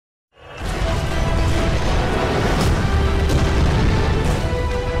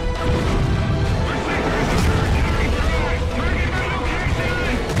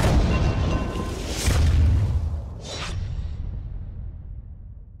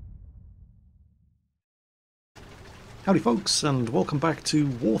Howdy folks, and welcome back to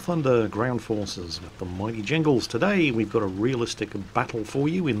War Thunder Ground Forces with the mighty Jingles. Today we've got a realistic battle for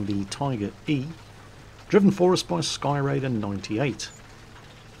you in the Tiger E, driven for us by Skyraider 98.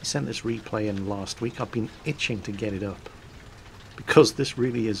 He sent this replay in last week. I've been itching to get it up, because this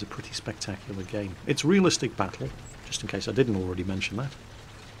really is a pretty spectacular game. It's realistic battle, just in case I didn't already mention that.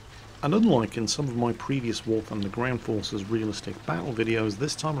 And unlike in some of my previous War Thunder Ground Forces realistic battle videos,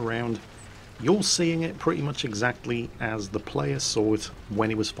 this time around you're seeing it pretty much exactly as the player saw it when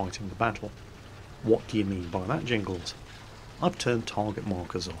he was fighting the battle. What do you mean by that, Jingles? I've turned target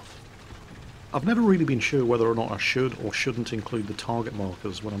markers off. I've never really been sure whether or not I should or shouldn't include the target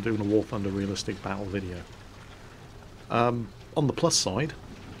markers when I'm doing a War Thunder realistic battle video. On the plus side,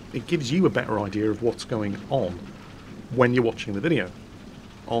 it gives you a better idea of what's going on when you're watching the video.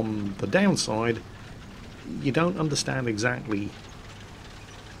 On the downside, you don't understand exactly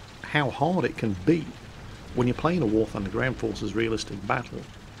how hard it can be when you're playing a War Thunder Ground Forces realistic battle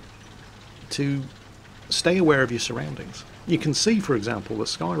to stay aware of your surroundings. You can see, for example, that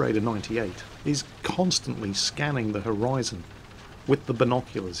Skyraider 98 is constantly scanning the horizon with the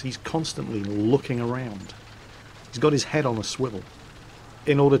binoculars. He's constantly looking around. He's got his head on a swivel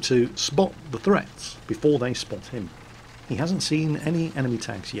in order to spot the threats before they spot him. He hasn't seen any enemy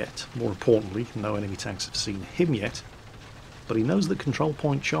tanks yet. More importantly, no enemy tanks have seen him yet. But he knows that Control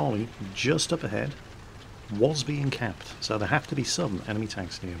Point Charlie, just up ahead, was being capped, so there have to be some enemy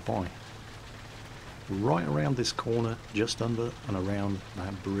tanks nearby. Right around this corner, just under and around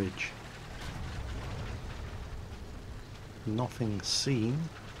that bridge. Nothing seen.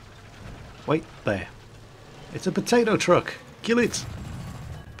 Wait, there. It's a potato truck! Kill it!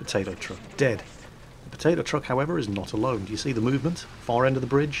 Potato truck, dead. The potato truck, however, is not alone. Do you see the movement? Far end of the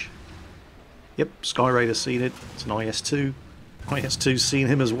bridge? Yep, Skyraider's seen it. It's an IS-2. IS-2's seen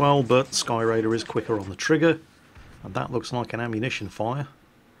him as well, but Skyraider is quicker on the trigger, and that looks like an ammunition fire,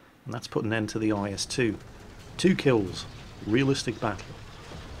 and that's put an end to the IS-2. 2 kills. Realistic battle.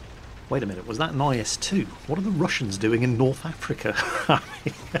 Wait a minute, was that an IS-2? What are the Russians doing in North Africa?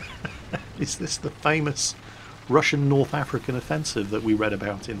 Is this the famous Russian North African offensive that we read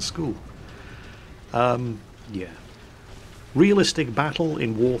about in school? Yeah. Realistic battle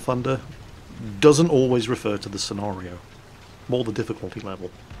in War Thunder doesn't always refer to the scenario, more the difficulty level.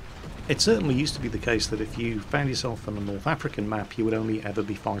 It certainly used to be the case that if you found yourself on a North African map, you would only ever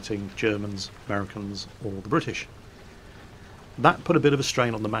be fighting Germans, Americans, or the British. That put a bit of a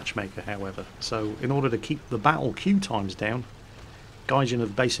strain on the matchmaker, however, so in order to keep the battle queue times down, Gaijin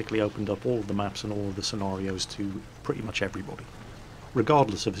have basically opened up all of the maps and all of the scenarios to pretty much everybody,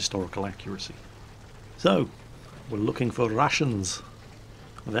 regardless of historical accuracy. So, we're looking for Russians.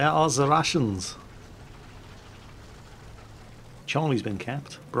 Where are the Russians? Charlie's been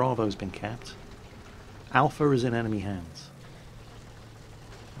capped. Bravo's been capped. Alpha is in enemy hands.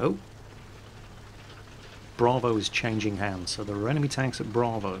 Oh. Bravo is changing hands, so there are enemy tanks at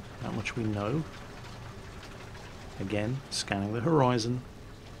Bravo. That much we know. Again, scanning the horizon.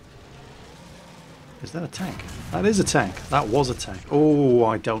 Is that a tank? That is a tank. That was a tank. Oh,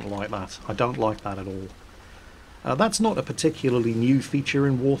 I don't like that. I don't like that at all. That's not a particularly new feature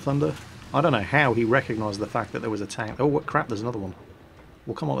in War Thunder. I don't know how he recognised the fact that there was a tank. Oh, what crap, there's another one.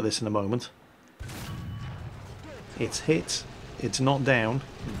 We'll come on to this in a moment. It's hit. It's not down.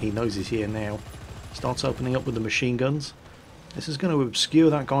 He knows he's here now. Starts opening up with the machine guns. This is going to obscure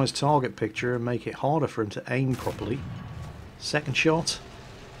that guy's target picture and make it harder for him to aim properly. Second shot.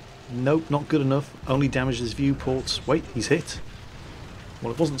 Nope, not good enough. Only damaged his viewports. Wait, he's hit.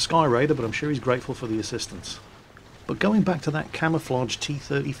 Well, it wasn't Skyraider, but I'm sure he's grateful for the assistance. But going back to that camouflage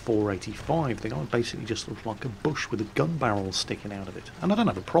T-3485, the guy basically just looked like a bush with a gun barrel sticking out of it. And I don't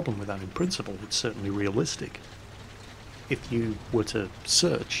have a problem with that in principle, it's certainly realistic. If you were to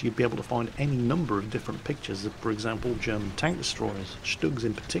search, you'd be able to find any number of different pictures of, for example, German tank destroyers, Stugs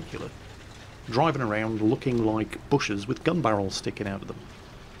in particular, driving around looking like bushes with gun barrels sticking out of them.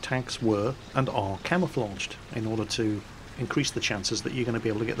 Tanks were and are camouflaged in order to increase the chances that you're going to be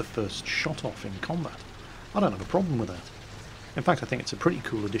able to get the first shot off in combat. I don't have a problem with that. In fact, I think it's a pretty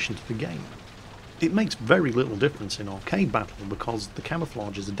cool addition to the game. It makes very little difference in arcade battle because the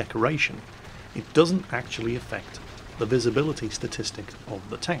camouflage is a decoration. It doesn't actually affect the visibility statistic of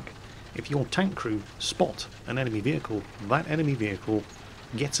the tank. If your tank crew spot an enemy vehicle, that enemy vehicle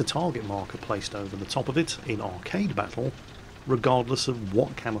gets a target marker placed over the top of it in arcade battle, regardless of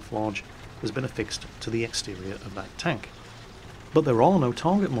what camouflage has been affixed to the exterior of that tank. But there are no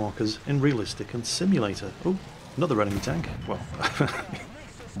target markers in realistic and simulator. Oh, another enemy tank. Well,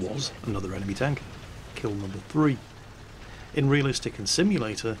 was another enemy tank. Kill number 3. In realistic and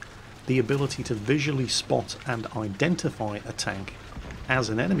simulator, the ability to visually spot and identify a tank as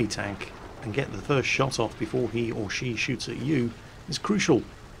an enemy tank and get the first shot off before he or she shoots at you is crucial.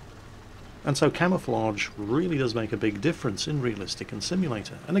 And so camouflage really does make a big difference in realistic and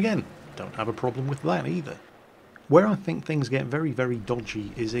simulator. And again, don't have a problem with that either. Where I think things get very, very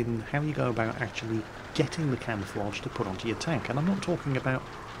dodgy is in how you go about actually getting the camouflage to put onto your tank. And I'm not talking about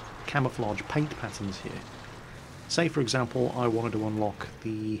camouflage paint patterns here. Say, for example, I wanted to unlock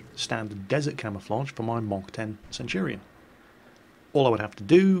the standard desert camouflage for my Mark 10 Centurion. All I would have to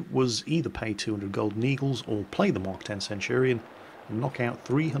do was either pay 200 golden eagles or play the Mark 10 Centurion and knock out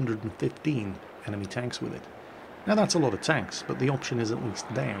 315 enemy tanks with it. Now that's a lot of tanks, but the option is at least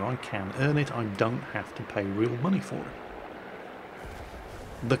there. I can earn it, I don't have to pay real money for it.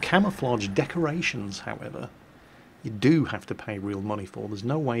 The camouflage decorations, however, you do have to pay real money for. There's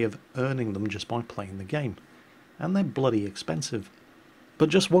no way of earning them just by playing the game. And they're bloody expensive. But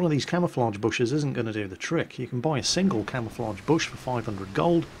just one of these camouflage bushes isn't going to do the trick. You can buy a single camouflage bush for 500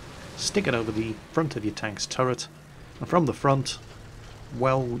 gold, stick it over the front of your tank's turret, and from the front,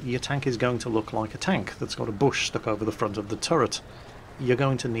 well, your tank is going to look like a tank that's got a bush stuck over the front of the turret. You're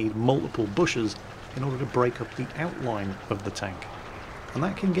going to need multiple bushes in order to break up the outline of the tank. And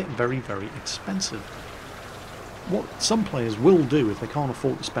that can get very, very expensive. What some players will do if they can't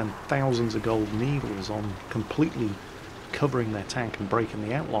afford to spend thousands of golden eagles on completely covering their tank and breaking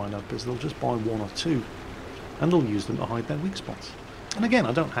the outline up is they'll just buy one or two and they'll use them to hide their weak spots. And again,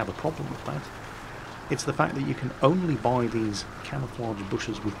 I don't have a problem with that. It's the fact that you can only buy these camouflage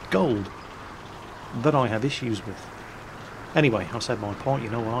bushes with gold that I have issues with. Anyway, I've said my part, you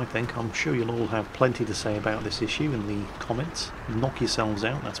know what I think. I'm sure you'll all have plenty to say about this issue in the comments. Knock yourselves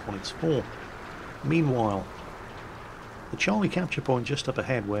out, that's what it's for. Meanwhile, the Charlie capture point just up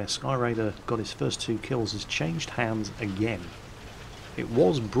ahead where Sky Raider got his first 2 kills has changed hands again. It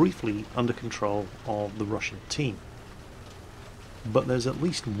was briefly under control of the Russian team. But there's at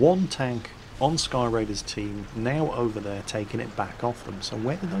least one tank on Sky Raider's team now over there taking it back off them. So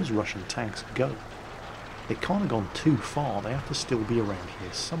where did those Russian tanks go? They can't have gone too far, they have to still be around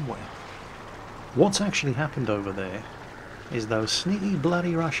here somewhere. What's actually happened over there is those sneaky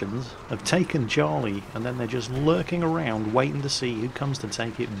bloody Russians have taken Charlie and then they're just lurking around waiting to see who comes to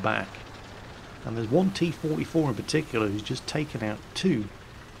take it back. And there's one T-44 in particular who's just taken out 2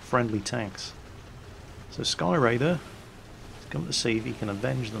 friendly tanks. So Sky Raider has come to see if he can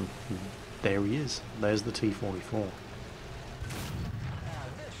avenge them. And there he is. There's the T-44.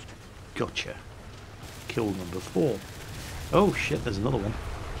 Gotcha. Kill number 4. Oh shit, there's another one.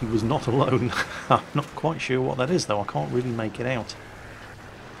 He was not alone. I'm not quite sure what that is though, I can't really make it out.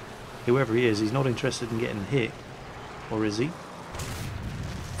 Whoever he is, he's not interested in getting hit. Or is he?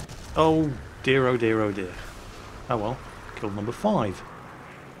 Oh dear, oh dear, oh dear. Oh well, killed number 5.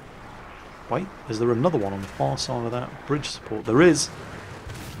 Wait, is there another one on the far side of that bridge support? There is!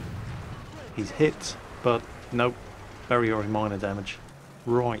 He's hit, but nope, very, very minor damage.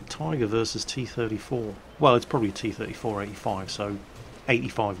 Right, Tiger versus T-34. Well, it's probably a T-34-85, so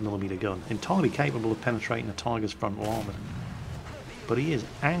 85mm gun, entirely capable of penetrating a Tiger's frontal armour. But he is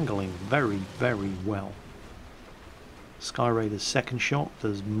angling very, very well. Sky Raider's second shot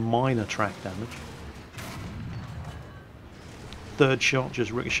does minor track damage. Third shot just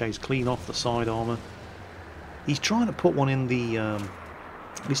ricochets clean off the side armour. He's trying to put one in the,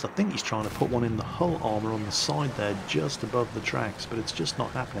 at least I think he's trying to put one in the hull armour on the side there, just above the tracks, but it's just not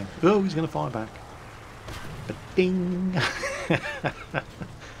happening. Oh, he's going to fire back. But ding!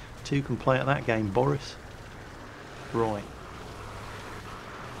 2 can play at that game, Boris. Right.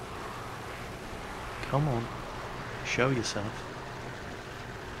 Come on. Show yourself.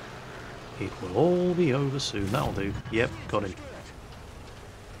 It will all be over soon. That'll do. Yep, got him.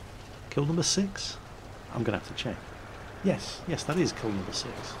 Kill number 6? I'm going to have to check. Yes, that is kill number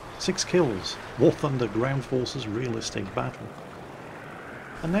 6. 6 kills. War Thunder Ground Forces Realistic Battle.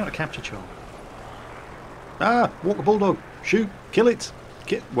 And now to capture Charlie. Ah! Walker Bulldog! Shoot! Kill it!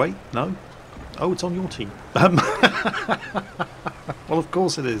 Wait, no. Oh, it's on your team. Well, of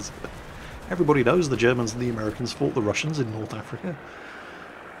course it is. Everybody knows the Germans and the Americans fought the Russians in North Africa.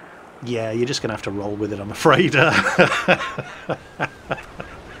 Yeah, you're just going to have to roll with it, I'm afraid.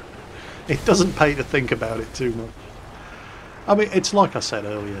 It doesn't pay to think about it too much. I mean, it's like I said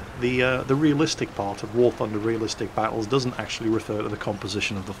earlier, the realistic part of War Thunder Realistic Battles doesn't actually refer to the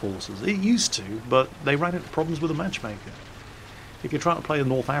composition of the forces. It used to, but they ran into problems with the matchmaker. If you're trying to play a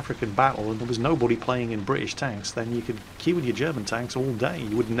North African battle and there was nobody playing in British tanks, then you could queue in your German tanks all day.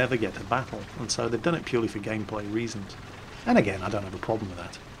 You would never get to battle, and so they've done it purely for gameplay reasons. And again, I don't have a problem with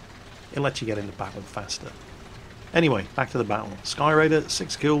that. It lets you get into battle faster. Anyway, back to the battle. Sky Raider,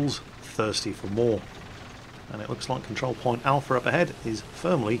 6 kills, thirsty for more. And it looks like control point Alpha up ahead is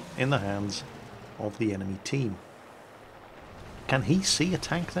firmly in the hands of the enemy team. Can he see a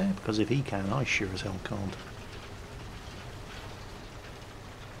tank there? Because if he can, I sure as hell can't.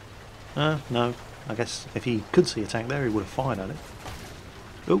 No. I guess if he could see a tank there, he would have fired at it.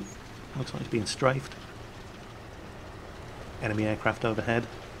 Oh, looks like he's being strafed. Enemy aircraft overhead.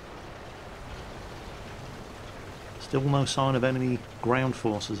 Still no sign of enemy ground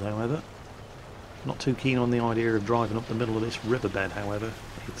forces, however. Not too keen on the idea of driving up the middle of this riverbed, however.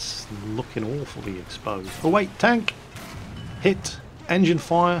 It's looking awfully exposed. Oh wait, tank! Hit! Engine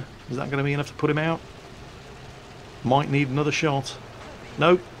fire! Is that going to be enough to put him out? Might need another shot.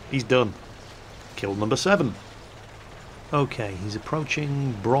 Nope, he's done. Kill number 7. Okay, he's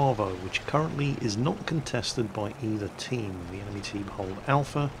approaching Bravo, which currently is not contested by either team. The enemy team hold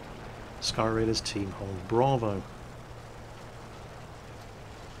Alpha, Sky Raider's team hold Bravo.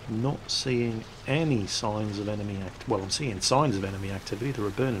 Not seeing any signs of enemy well, I'm seeing signs of enemy activity. There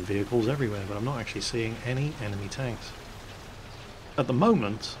are burning vehicles everywhere, but I'm not actually seeing any enemy tanks. At the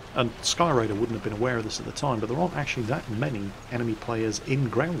moment, and Sky Raider wouldn't have been aware of this at the time, but there aren't actually that many enemy players in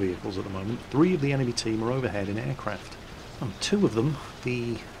ground vehicles at the moment. 3 of the enemy team are overhead in aircraft. And 2 of them,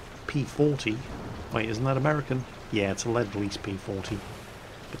 the P-40, wait, isn't that American? Yeah, it's a lead-lease P-40.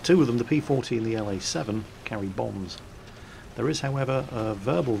 But 2 of them, the P-40 and the LA-7, carry bombs. There is, however, a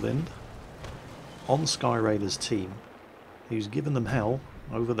verbal wind on Sky Raider's team who's given them hell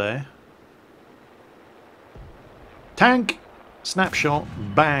over there. Tank! Snapshot,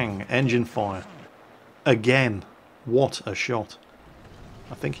 bang, engine fire. Again, what a shot.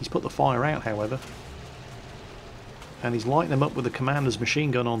 I think he's put the fire out, however. And he's lighting them up with the commander's machine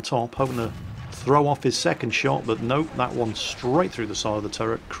gun on top, hoping to throw off his second shot, but nope, that one straight through the side of the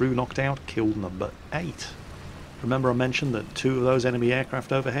turret. Crew knocked out, killed number 8. Remember I mentioned that 2 of those enemy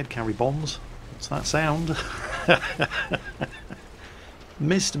aircraft overhead carry bombs? What's that sound?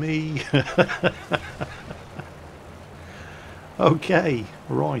 Missed me. Okay,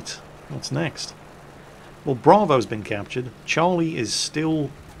 right. What's next? Well, Bravo's been captured. Charlie is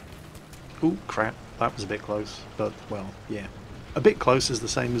still... Ooh, crap. That was a bit close. But, well, yeah. A bit close is the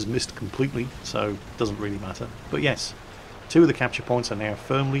same as missed completely, so it doesn't really matter. But yes, 2 of the capture points are now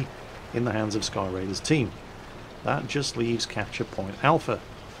firmly in the hands of Sky Raider's team. That just leaves capture point Alpha.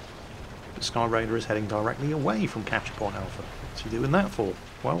 But Sky Raider is heading directly away from capture point Alpha. What's he doing that for?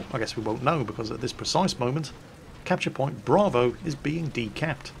 Well, I guess we won't know, because at this precise moment, capture point Bravo is being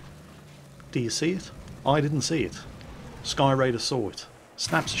decapped. Do you see it? I didn't see it. Sky Raider saw it.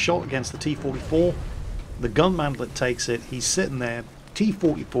 Snaps a shot against the T-44. The gunmanlet takes it. He's sitting there.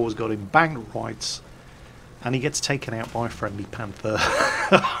 T-44's got him banged rights. And he gets taken out by a friendly Panther.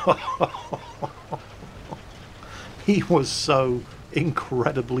 He was so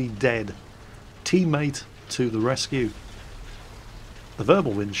incredibly dead. Teammate to the rescue. The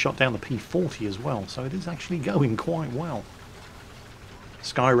verbal wind shot down the P-40 as well, so it is actually going quite well.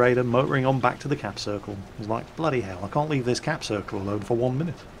 Sky Raider motoring on back to the cap circle. He's like, bloody hell, I can't leave this cap circle alone for 1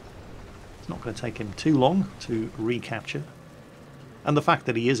 minute. It's not going to take him too long to recapture. And the fact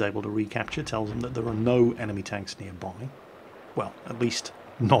that he is able to recapture tells him that there are no enemy tanks nearby. Well, at least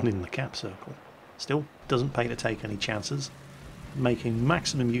none in the cap circle. Still, doesn't pay to take any chances. Making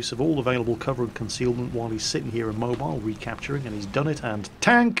maximum use of all available cover and concealment while he's sitting here immobile, recapturing, and he's done it, and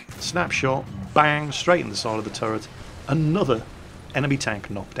tank! Snapshot, bang, straight in the side of the turret. Another enemy tank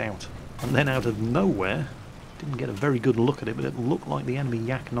knocked out. And then out of nowhere, didn't get a very good look at it, but it looked like the enemy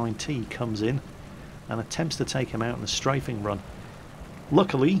Yak-9T comes in and attempts to take him out in a strafing run.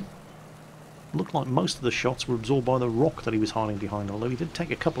 Luckily, looked like most of the shots were absorbed by the rock that he was hiding behind, although he did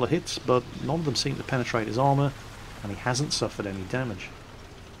take a couple of hits, but none of them seemed to penetrate his armour, and he hasn't suffered any damage.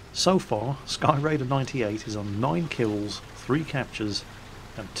 So far, Sky Raider 98 is on 9 kills, 3 captures,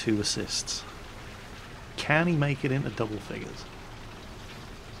 and 2 assists. Can he make it into double figures?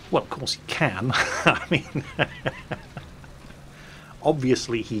 Well, of course he can. I mean,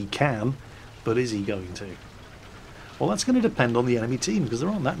 obviously he can, but is he going to? Well, that's going to depend on the enemy team, because there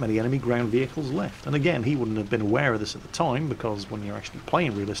aren't that many enemy ground vehicles left. And again, he wouldn't have been aware of this at the time, because when you're actually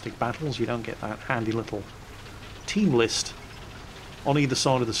playing realistic battles, you don't get that handy little team list on either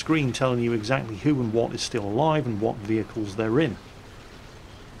side of the screen telling you exactly who and what is still alive and what vehicles they're in.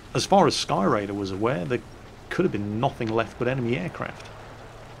 As far as Sky Raider was aware, there could have been nothing left but enemy aircraft.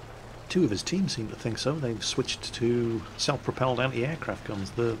 2 of his team seem to think so. They've switched to self-propelled anti-aircraft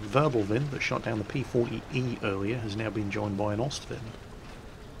guns. The verbal wind that shot down the P-40E earlier has now been joined by an Ostwind.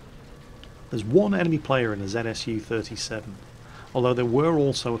 There's 1 enemy player in a ZSU-37. although there were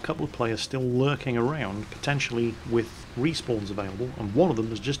also a couple of players still lurking around, potentially with respawns available, and one of them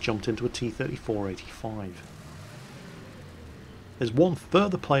has just jumped into a T-34-85. There's one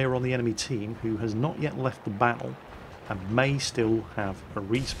further player on the enemy team who has not yet left the battle and may still have a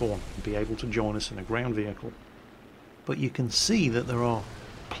respawn and be able to join us in a ground vehicle. But you can see that there are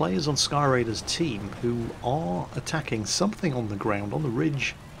players on Skyraider's team who are attacking something on the ground, on the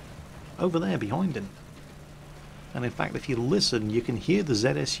ridge over there behind him. And in fact, if you listen, you can hear the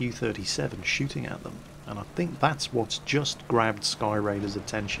ZSU-37 shooting at them, and I think that's what's just grabbed Skyraider's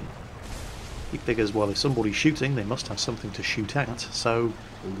attention. He figures, well, if somebody's shooting, they must have something to shoot at, so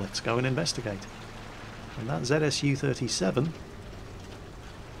let's go and investigate. And that ZSU-37,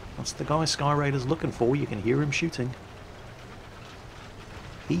 that's the guy Skyraider's looking for. You can hear him shooting.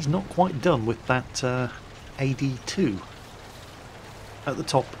 He's not quite done with that AD2 at the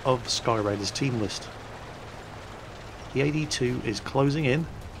top of Skyraider's team list. The AD2 is closing in,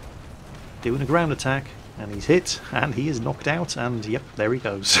 doing a ground attack, and he's hit, and he is knocked out, and yep, there he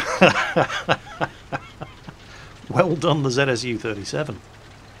goes. Well done, the ZSU-37.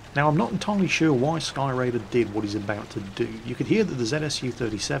 Now, I'm not entirely sure why Skyraider did what he's about to do. You could hear that the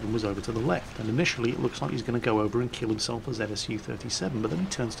ZSU-37 was over to the left, and initially it looks like he's going to go over and kill himself a ZSU-37, but then he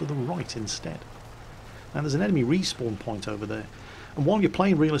turns to the right instead. Now, there's an enemy respawn point over there. And while you're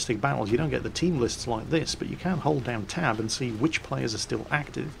playing realistic battles, you don't get the team lists like this, but you can hold down tab and see which players are still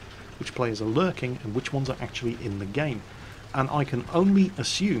active, which players are lurking, and which ones are actually in the game. And I can only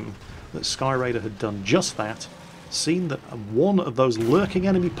assume that Skyraider had done just that, seen that one of those lurking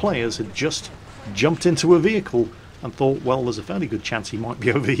enemy players had just jumped into a vehicle and thought, well, there's a fairly good chance he might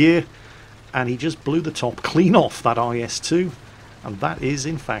be over here, and he just blew the top clean off that IS-2, and that is,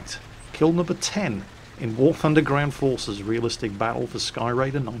 in fact, kill number 10 in War Thunder Ground Forces Realistic Battle for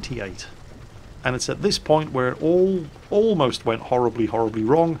Skyraider 98. And it's at this point where it all almost went horribly, horribly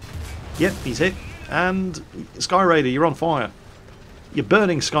wrong. Yep, he's hit, and Skyraider, you're on fire. You're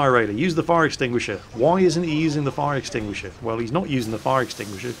burning, Skyraider. Use the fire extinguisher. Why isn't he using the fire extinguisher? Well, he's not using the fire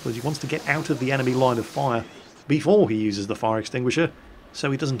extinguisher because he wants to get out of the enemy line of fire before he uses the fire extinguisher,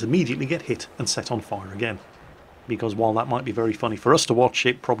 so he doesn't immediately get hit and set on fire again. Because while that might be very funny for us to watch,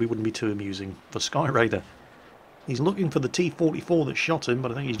 it probably wouldn't be too amusing for Skyraider. He's looking for the T-44 that shot him,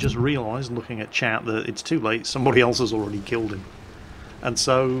 but I think he's just realised, looking at chat, that it's too late. Somebody else has already killed him. And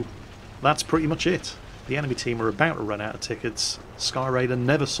so that's pretty much it. The enemy team are about to run out of tickets. Skyraider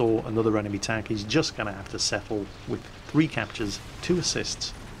never saw another enemy tank. He's just going to have to settle with 3 captures, 2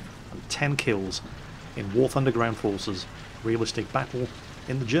 assists, and 10 kills in War Thunder Ground Forces Realistic Battle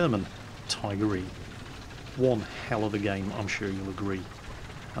in the German Tiger E. One hell of a game, I'm sure you'll agree.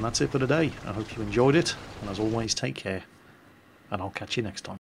 And that's it for today. I hope you enjoyed it, and as always, take care, and I'll catch you next time.